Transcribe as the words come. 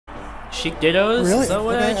Sheik Dittos? Really? Is that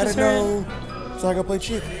what Okay, I just didn't heard? know Sago played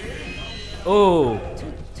Shiek. Oh,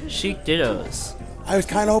 Sheik Dittos. I was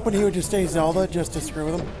kind of hoping he would just stay Zelda just to screw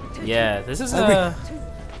with him. Yeah, this is a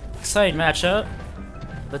exciting matchup.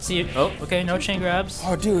 Let's see. Oh, okay, no chain grabs.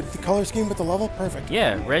 Oh, dude, the color scheme with the level, perfect.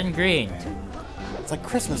 Yeah, red and green. It's like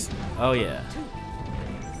Christmas. Oh yeah.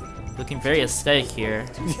 Looking very aesthetic here.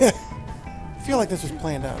 Yeah. I feel like this was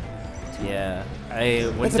planned out. Yeah, I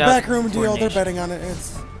went It's a down backroom deal. They're coordination. betting on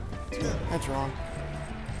it. That's wrong.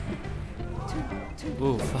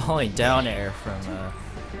 Ooh, falling down air from.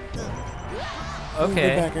 Good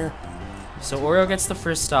Okay. back air. So Oro gets the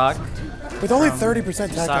first stock. With only from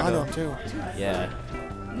 30% tacked onto Sago. him too. Yeah.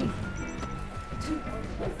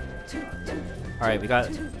 Alright, we got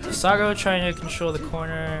Sago trying to control the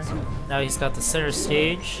corner. Now he's got the center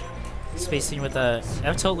stage. Spacing with a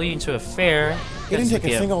F-tilt leading to a fair. He didn't take a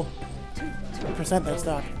Give. single percent that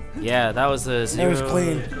stock. Yeah, that was a zero was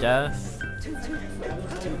clean. death.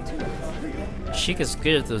 Sheik is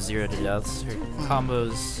good at those 0 to deaths. Her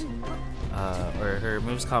combos, or her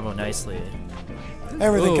moves combo nicely.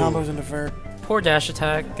 Everything Ooh. combos into fair. Poor dash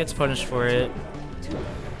attack, gets punished for it.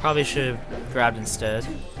 Probably should have grabbed instead.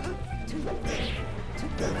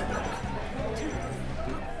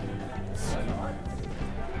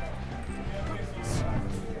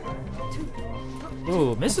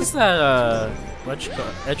 Ooh, misses that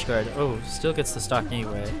edge guard. Oh, still gets the stock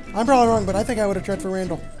anyway. I'm probably wrong, but I think I would have tried for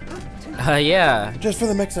Randall. Yeah, Just for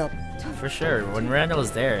the mix-up. for sure. When Randall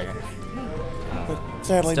is there, But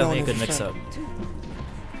sadly, it's no one definitely a good is mix-up.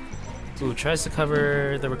 Ooh, tries to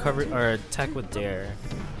cover the recovery or attack with dare.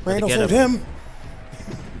 Randall Get saved up. him.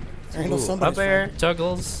 Randall's Ooh, somebody's up air, friend.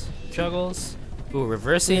 juggles. Ooh,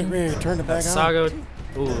 reversing. We turned it back on. Sago.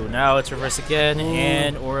 Ooh, now it's reverse again,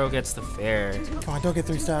 and Oro gets the fair. Come on, don't get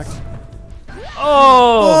 3 stacks.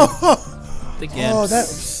 Oh! Oh, The Gimps. oh that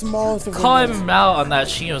smallest of Call windows. him out on that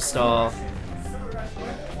Shino stall.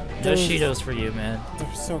 No Those- Shinos for you, man.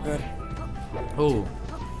 They're so good. Ooh.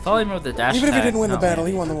 Follow him with the dash Even if he attack. didn't win the No. battle,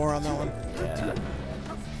 he won the war on that one. Yeah.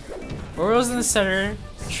 Oro's in the center,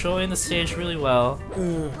 controlling the stage really well.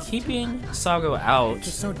 Ooh, Keeping Sago out.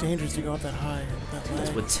 just so dangerous to go up that high. That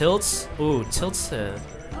way. With tilts. Ooh, tilts to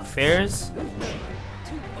fairs.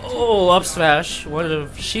 Oh, up smash. One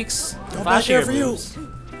of Sheik's Go back there flashier for you. moves.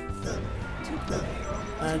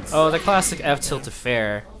 That's, Oh, the classic F tilt to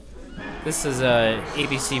fair. This is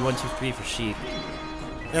ABC 123 for Sheik.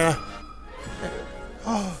 yeah.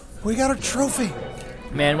 Oh, we got a trophy.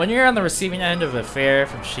 Man, when you're on the receiving end of a fair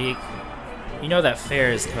from Sheik, you know that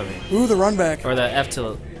fair is coming. Ooh, the run back. Or the F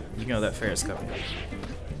tilt, you know that fair is coming.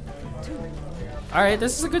 Alright,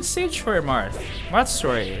 this is a good stage for Marth. Marth's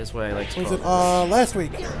story is what I like to Was call it last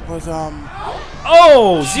week? Was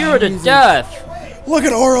Oh! 0 to Jesus. death! look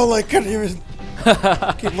at Oro like couldn't even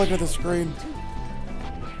keep looking at the screen.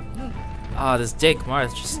 Ah, this dick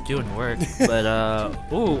Marth just doing work. But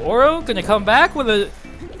ooh, Oro gonna come back with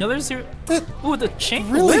another 0. That, Ooh, the chain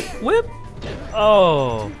Really? whip.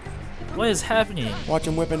 Oh, what is happening? watch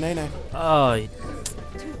him whipping Nene. Oh,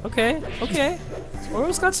 okay.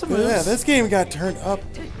 Oro's got some moves. Yeah, this game got turned up.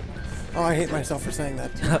 Oh, I hate myself for saying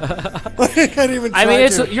that. I can't even try I mean,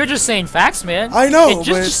 to. you're just saying facts, man. I know, It but-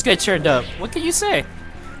 just get turned up. What can you say?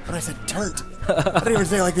 But I said turnt. I didn't even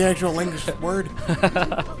say like the actual English word.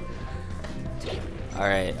 All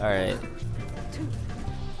right.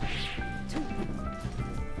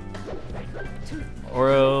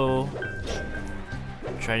 Oro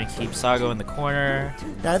trying to keep Sago in the corner.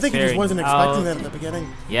 Yeah, I think he just Fairing wasn't expecting out. that at the beginning.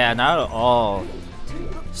 Yeah, not at all.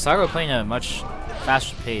 Sago playing at a much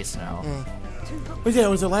faster pace now. But yeah, it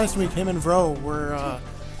was the last week him and Vro were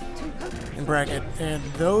in bracket, and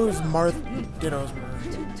those Marth dittos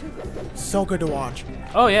were so good to watch.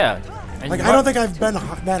 Oh yeah. And Like I don't think I've been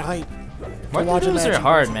that hyped to watch a Marth match. are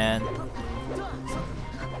hard, man.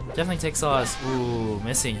 Definitely takes a lot of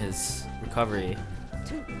missing his recovery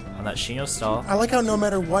on that Shino stall. I like how no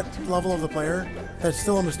matter what level of the player, that's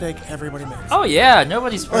still a mistake everybody makes. Oh yeah,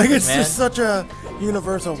 nobody's perfect, Like it's man. just such a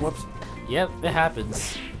universal whoops. Yep, it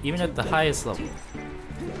happens. Even at the highest level.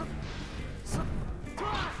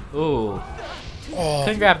 Ooh. Oh,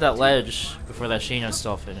 Couldn't grab that ledge before that Shino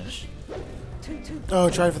stall finished. oh,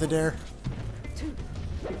 try for the dare.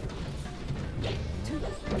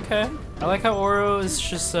 Okay. I like how Oro is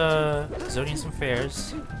just zoning some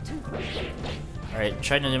fairs. Alright,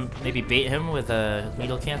 trying to maybe bait him with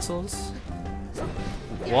needle cancels.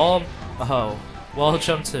 Wall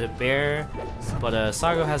jump to bear, but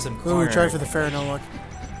Sago has him Ooh, cornered. try for the fair, no luck.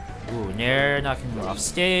 Ooh, Nair knocking him off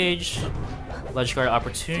stage. Ledge guard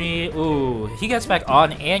opportunity. Ooh, he gets back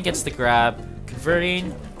on and gets the grab,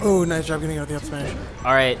 converting. Oh, nice job getting out the up smash.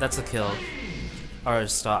 Alright, that's a kill. Or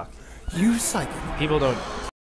stock. You psychic. People don't